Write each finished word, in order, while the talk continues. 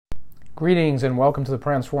Greetings and welcome to the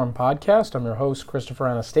Transform Podcast. I'm your host, Christopher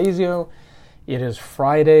Anastasio. It is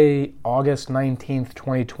Friday, August 19th,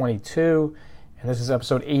 2022, and this is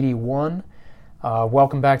episode 81.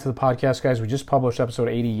 Welcome back to the podcast, guys. We just published episode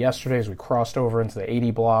 80 yesterday as we crossed over into the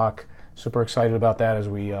 80 block. Super excited about that as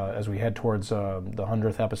we head towards the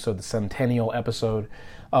 100th episode, the centennial episode.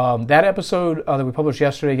 That episode that we published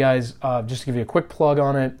yesterday, guys, just to give you a quick plug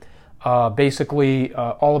on it, basically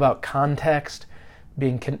all about context.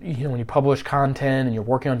 Being, when you publish content and you're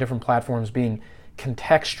working on different platforms, being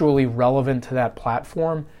contextually relevant to that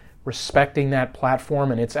platform, respecting that platform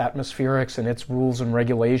and its atmospherics and its rules and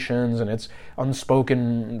regulations and its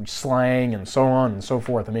unspoken slang and so on and so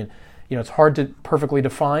forth. I mean, it's hard to perfectly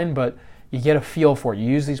define, but you get a feel for it. You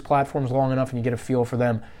use these platforms long enough and you get a feel for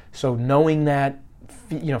them. So knowing that,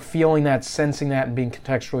 feeling that, sensing that, and being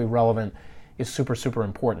contextually relevant is super, super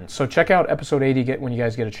important. So check out episode 80 when you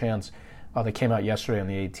guys get a chance. That came out yesterday on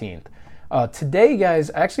the 18th. Today, guys,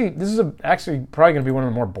 this is actually probably going to be one of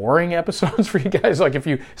the more boring episodes for you guys.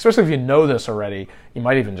 Especially if you know this already, you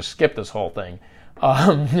might even just skip this whole thing,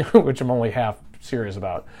 which I'm only half serious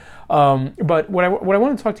about. But what I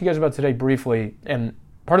want to talk to you guys about today briefly, and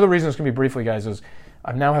part of the reason it's going to be briefly, guys, is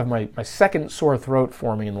I now have my second sore throat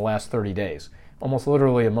forming in the last 30 days. Almost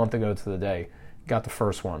literally a month ago to the day, got the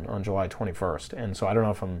first one on July 21st. And so I don't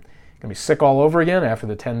know if I'm going to be sick all over again after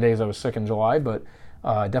the 10 days I was sick in July, but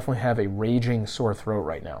I definitely have a raging sore throat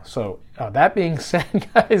right now. So that being said,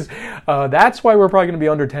 guys, that's why we're probably going to be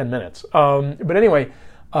under 10 minutes. But anyway,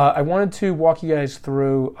 I wanted to walk you guys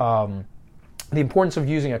through the importance of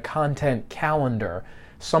using a content calendar,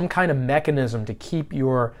 some kind of mechanism to keep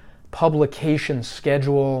your publication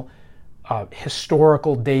schedule,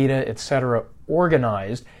 historical data, etc.,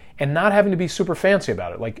 organized, and not having to be super fancy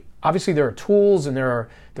about it. Like, obviously there are tools and there are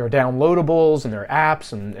downloadables and there are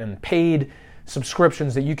apps and paid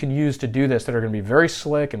subscriptions that you can use to do this that are going to be very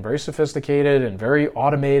slick and very sophisticated and very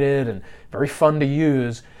automated and very fun to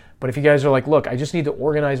use. But if you guys are like, look, I just need to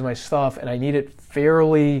organize my stuff and I need it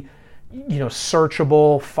fairly,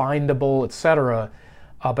 searchable, findable, etc.,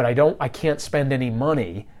 but I can't spend any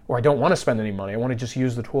money, or I don't want to spend any money. I want to just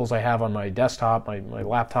use the tools I have on my desktop, my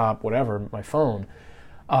laptop, whatever, my phone.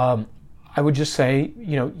 I would just say,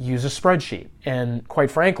 use a spreadsheet. And quite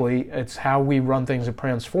frankly, it's how we run things at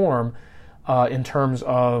Transform in terms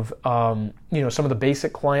of, some of the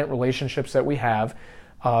basic client relationships that we have,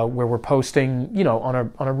 where we're posting,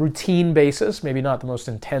 on a routine basis, maybe not the most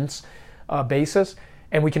intense basis.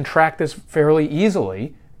 And we can track this fairly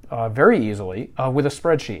easily, very easily, with a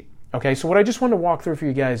spreadsheet. Okay, so what I just wanted to walk through for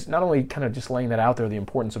you guys, not only kind of just laying that out there, the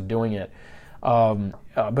importance of doing it,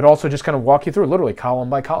 but also just kind of walk you through literally column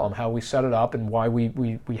by column how we set it up and why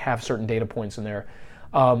we have certain data points in there.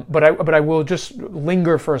 But I will just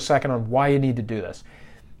linger for a second on why you need to do this.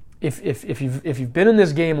 If you've been in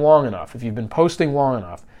this game long enough, if you've been posting long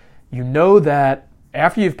enough, you know that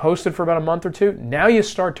after you've posted for about a month or two, now you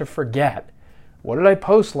start to forget. What did I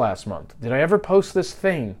post last month? Did I ever post this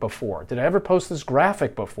thing before? Did I ever post this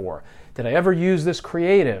graphic before? Did I ever use this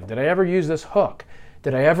creative? Did I ever use this hook?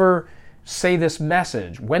 Did I ever say this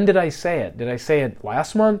message? When did I say it? Did I say it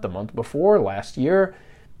last month, the month before, last year?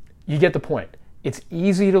 You get the point. It's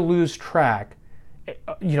easy to lose track,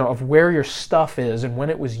 of where your stuff is and when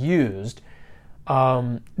it was used,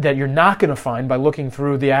 that you're not going to find by looking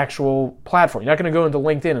through the actual platform. You're not going to go into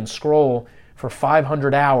LinkedIn and scroll for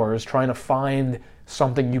 500 hours trying to find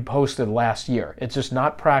something you posted last year. It's just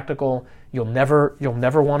not practical. You'll never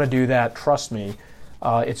want to do that. Trust me.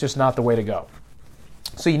 It's just not the way to go.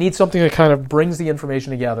 So you need something that kind of brings the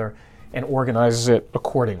information together and organizes it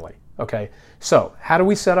accordingly. Okay, so how do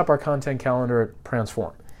we set up our content calendar at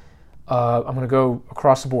Transform? I'm going to go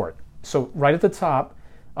across the board. So right at the top,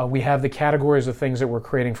 we have the categories of things that we're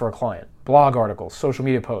creating for a client. Blog articles, social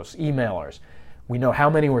media posts, emailers. We know how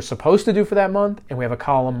many we're supposed to do for that month, and we have a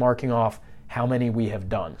column marking off how many we have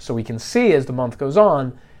done. So we can see as the month goes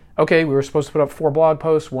on, okay, we were supposed to put up 4 blog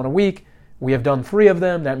posts, 1 a week. We have done 3 of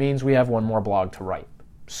them. That means we have 1 more blog to write.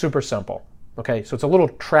 Super simple. Okay, so it's a little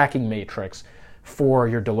tracking matrix for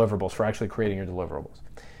your deliverables, for actually creating your deliverables.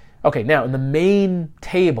 Okay, now in the main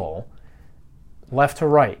table, left to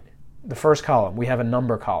right, the first column, we have a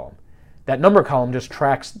number column. That number column just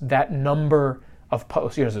tracks that number of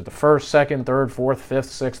posts. Is it the first, second, third, fourth, fifth,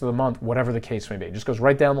 sixth of the month, whatever the case may be. It just goes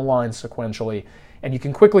right down the line sequentially, and you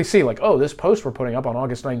can quickly see, like, oh, this post we're putting up on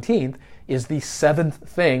August 19th is the 7th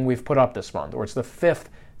thing we've put up this month, or it's the 5th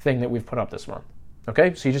thing that we've put up this month.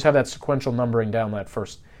 Okay, so you just have that sequential numbering down that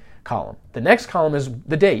first column. The next column is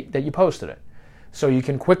the date that you posted it. So you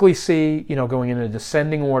can quickly see, going in a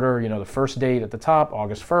descending order, the first date at the top,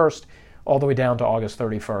 August 1st, all the way down to August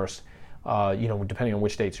 31st. depending on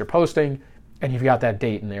which dates you're posting, and you've got that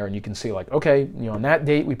date in there, and you can see like, okay, on that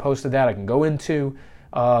date we posted that. I can go into,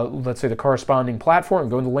 let's say, the corresponding platform,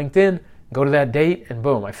 go into LinkedIn, go to that date, and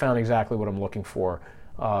boom, I found exactly what I'm looking for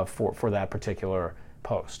that particular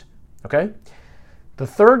post. Okay. The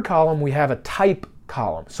third column, we have a type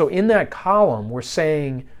column. So in that column, we're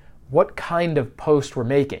saying what kind of post we're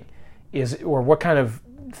making, or what kind of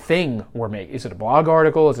thing we're making. Is it a blog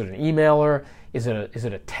article? Is it an emailer? Is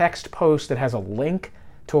it a text post that has a link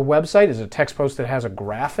to a website? Is it a text post that has a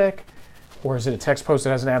graphic? Or is it a text post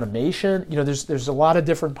that has an animation? There's a lot of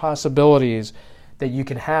different possibilities that you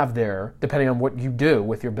can have there depending on what you do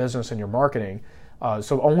with your business and your marketing.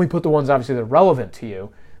 So only put the ones obviously that are relevant to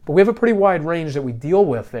you. But we have a pretty wide range that we deal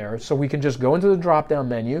with there, so we can just go into the drop-down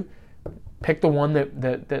menu, pick the one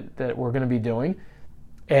that we're going to be doing,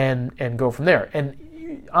 and go from there.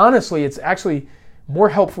 And honestly, it's actually more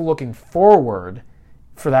helpful looking forward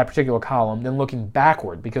for that particular column than looking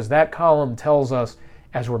backward, because that column tells us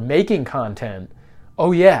as we're making content,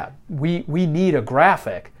 oh yeah, we need a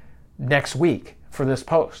graphic next week for this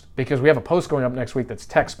post, because we have a post going up next week that's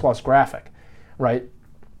text plus graphic, right?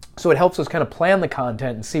 So it helps us kind of plan the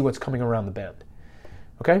content and see what's coming around the bend.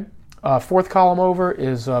 Okay? Fourth column over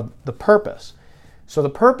is the purpose. So the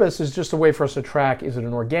purpose is just a way for us to track, is it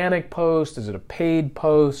an organic post? Is it a paid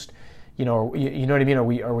post? You know what I mean? Are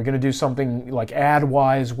we going to do something like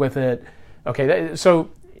ad-wise with it? Okay, so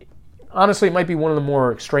honestly, it might be one of the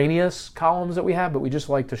more extraneous columns that we have, but we just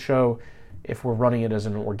like to show if we're running it as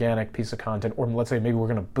an organic piece of content, or let's say maybe we're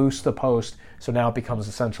going to boost the post, so now it becomes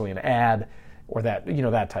essentially an ad, or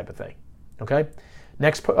that type of thing. Okay.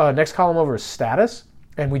 Next column over is status,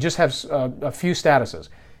 and we just have a few statuses.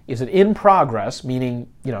 Is it in progress, meaning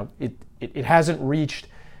it hasn't reached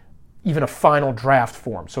even a final draft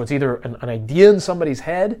form. So it's either an idea in somebody's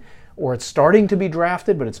head, or it's starting to be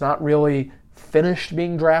drafted, but it's not really finished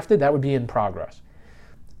being drafted. That would be in progress.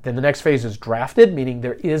 Then the next phase is drafted, meaning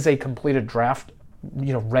there is a completed draft,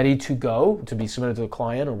 ready to go to be submitted to the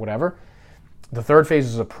client or whatever. The third phase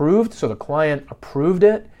is approved, so the client approved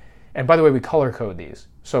it. And by the way, we color code these.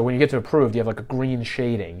 So when you get to approved, you have like a green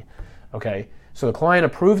shading. Okay, so the client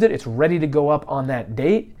approved it, it's ready to go up on that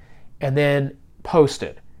date, and then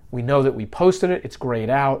posted. We know that we posted it, it's grayed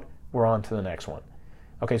out, we're on to the next one.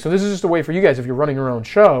 Okay, so this is just a way for you guys, if you're running your own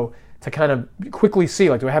show, to kind of quickly see,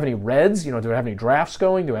 like, do I have any reds? Do I have any drafts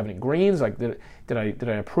going? Do I have any greens? Like, did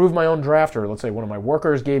I approve my own draft? Or let's say one of my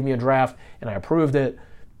workers gave me a draft and I approved it.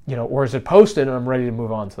 Or is it posted and I'm ready to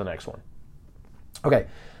move on to the next one? Okay,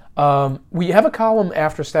 we have a column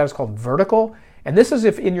after status called vertical, and this is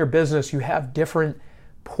if in your business you have different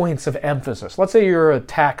points of emphasis. Let's say you're a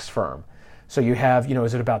tax firm, so you have,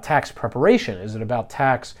 is it about tax preparation? Is it about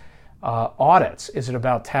tax audits? Is it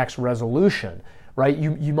about tax resolution? Right?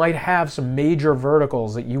 You might have some major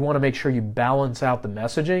verticals that you want to make sure you balance out the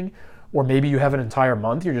messaging, or maybe you have an entire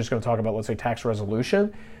month you're just going to talk about, let's say, tax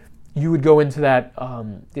resolution. You would go into that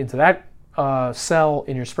cell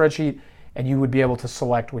in your spreadsheet, and you would be able to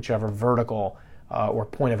select whichever vertical or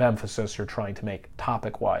point of emphasis you're trying to make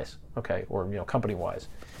topic-wise, okay, or company-wise.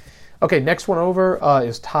 Okay, next one over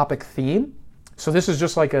is topic theme. So this is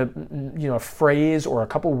just like a phrase or a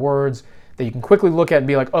couple words that you can quickly look at and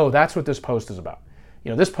be like, oh, that's what this post is about.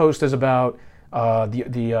 This post is about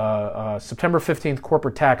the September 15th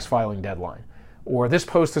corporate tax filing deadline, or this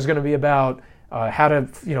post is going to be about how to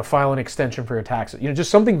file an extension for your taxes. Just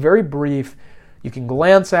something very brief. You can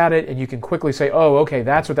glance at it and you can quickly say, oh, okay,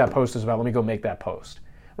 that's what that post is about. Let me go make that post.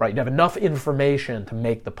 Right? You have enough information to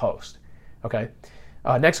make the post. Okay.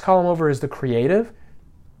 Next column over is the creative.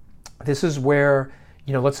 This is where,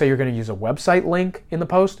 let's say you're going to use a website link in the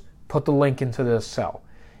post, put the link into this cell.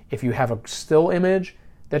 If you have a still image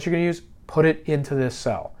that you're going to use, put it into this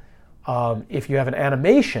cell. If you have an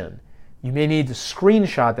animation, you may need to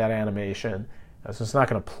screenshot that animation. So it's not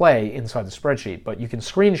going to play inside the spreadsheet, but you can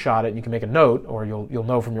screenshot it and you can make a note, or you'll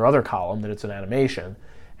know from your other column that it's an animation,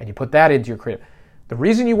 and you put that into your creative. The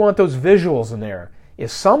reason you want those visuals in there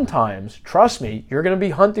is sometimes, trust me, you're going to be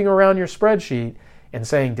hunting around your spreadsheet and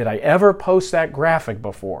saying, did I ever post that graphic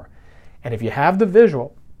before? And if you have the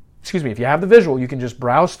visual, you can just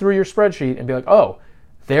browse through your spreadsheet and be like, oh,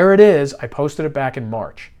 there it is. I posted it back in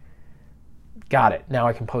March. Got it. Now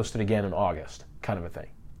I can post it again in August, kind of a thing.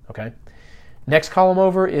 Okay. Next column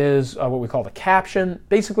over is what we call the caption.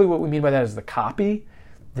 Basically what we mean by that is the copy,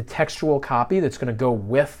 the textual copy that's going to go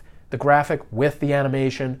with the graphic, with the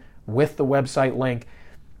animation, with the website link.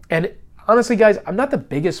 And honestly, guys, I'm not the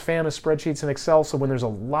biggest fan of spreadsheets in Excel, so when there's a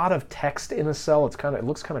lot of text in a cell, it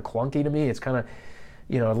looks kind of clunky to me. It's kind of,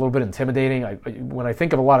 a little bit intimidating. When I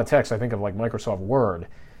think of a lot of text, I think of like Microsoft Word.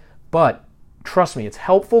 But trust me, it's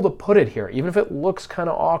helpful to put it here. Even if it looks kind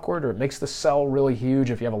of awkward or it makes the cell really huge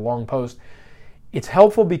if you have a long post, it's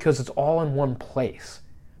helpful because it's all in one place.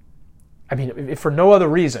 I mean, if for no other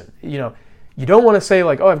reason, you don't want to say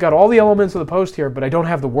like, oh, I've got all the elements of the post here, but I don't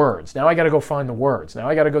have the words. Now I got to go find the words. Now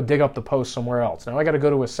I got to go dig up the post somewhere else. Now I got to go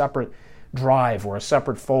to a separate drive or a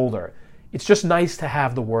separate folder. It's just nice to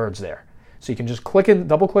have the words there. So you can just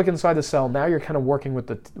double click inside the cell. Now you're kind of working with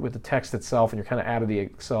the text itself, and you're kind of out of the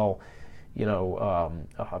Excel,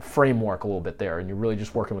 framework a little bit there, and you're really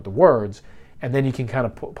just working with the words. And then you can kind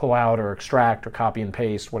of pull out or extract or copy and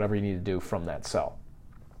paste whatever you need to do from that cell.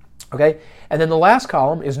 Okay, and then the last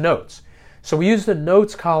column is notes. So we use the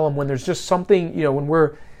notes column when there's just something, when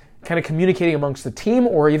we're kind of communicating amongst the team,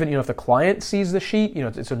 or even, if the client sees the sheet,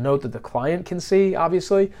 it's a note that the client can see,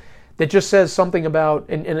 obviously, that just says something about,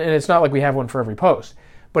 and it's not like we have one for every post,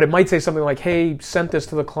 but it might say something like, hey, sent this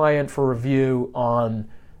to the client for review on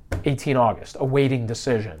 18 August, awaiting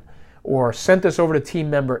decision, or sent this over to team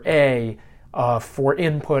member A for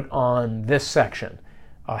input on this section,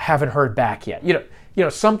 haven't heard back yet.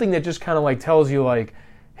 Something that just kind of like tells you like,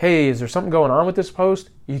 hey, is there something going on with this post?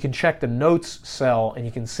 You can check the notes cell and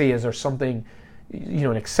you can see, is there something,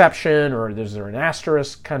 an exception, or is there an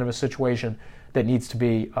asterisk kind of a situation that needs to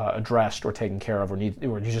be addressed or taken care of, or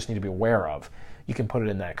you just need to be aware of. You can put it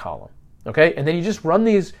in that column. Okay, and then you just run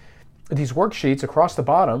these worksheets across the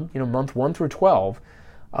bottom, month 1 through 12,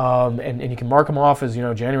 and you can mark them off as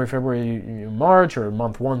January, February, March, or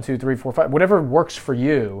month 1, 2, 3, 4, 5, whatever works for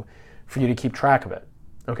you to keep track of it.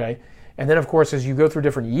 Okay. And then, of course, as you go through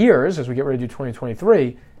different years, as we get ready to do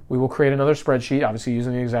 2023, we will create another spreadsheet, obviously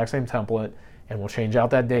using the exact same template, and we'll change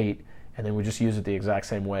out that date, and then we just use it the exact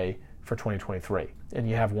same way for 2023. And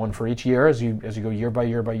you have one for each year as you go year by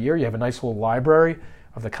year by year. You have a nice little library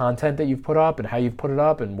of the content that you've put up and how you've put it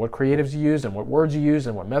up and what creatives you used and what words you used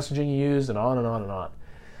and what messaging you used and on and on and on.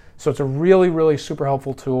 So it's a really, really super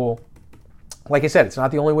helpful tool. Like I said, it's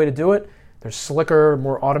not the only way to do it. There's slicker,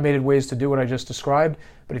 more automated ways to do what I just described.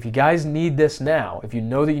 But if you guys need this now, if you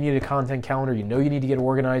know that you need a content calendar, you need to get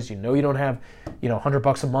organized, you don't have,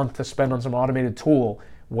 $100 a month to spend on some automated tool,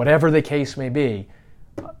 whatever the case may be,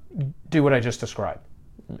 do what I just described.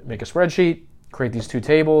 Make a spreadsheet, create these 2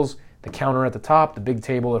 tables, the counter at the top, the big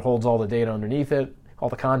table that holds all the data underneath it, all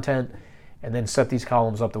the content, and then set these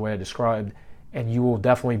columns up the way I described, and you will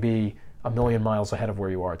definitely be a million miles ahead of where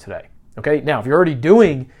you are today. Okay, now if you're already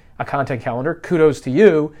doing a content calendar, kudos to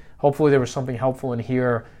you. Hopefully there was something helpful in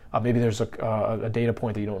here. Maybe there's a data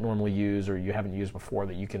point that you don't normally use or you haven't used before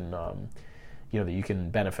that you can, that you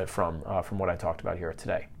can benefit from what I talked about here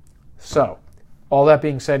today. So, all that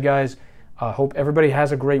being said, guys, hope everybody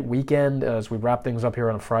has a great weekend as we wrap things up here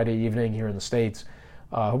on a Friday evening here in the States.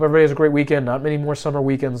 Hope everybody has a great weekend. Not many more summer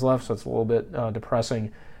weekends left, so it's a little bit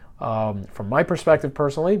depressing from my perspective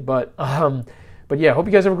personally, but yeah, hope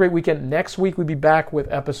you guys have a great weekend. Next week, we'll be back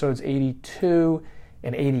with episodes 82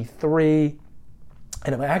 and 83.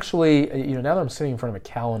 And I'm actually, now that I'm sitting in front of a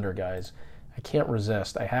calendar, guys, I can't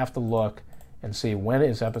resist. I have to look and see when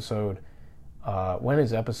is episode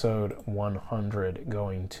 100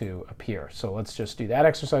 going to appear. So let's just do that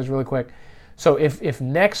exercise really quick. So if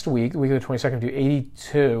next week, the week of the 22nd, we do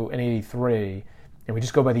 82 and 83, and we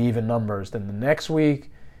just go by the even numbers, then the next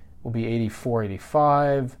week will be 84,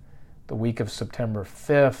 85. The week of September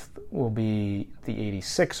 5th will be the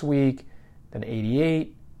 86 week, then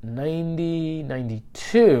 88, 90,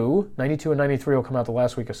 92. 92 and 93 will come out the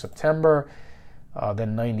last week of September,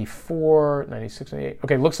 then 94, 96, 98.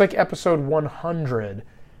 Okay, looks like episode 100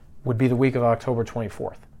 would be the week of October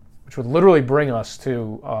 24th, which would literally bring us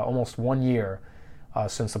to almost 1 year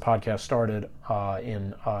since the podcast started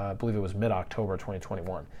in, I believe it was mid-October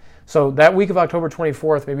 2021. So that week of October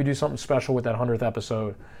 24th, maybe do something special with that 100th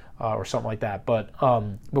episode or something like that. But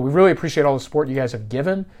we really appreciate all the support you guys have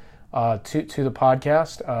given to the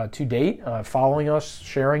podcast to date, following us,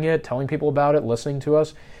 sharing it, telling people about it, listening to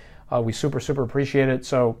us. We super, super appreciate it.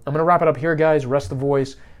 So I'm going to wrap it up here, guys. Rest the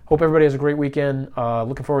voice. Hope everybody has a great weekend.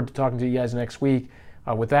 Looking forward to talking to you guys next week.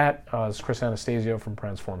 With that, this is Chris Anastasio from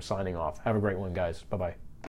Transform signing off. Have a great one, guys. Bye-bye.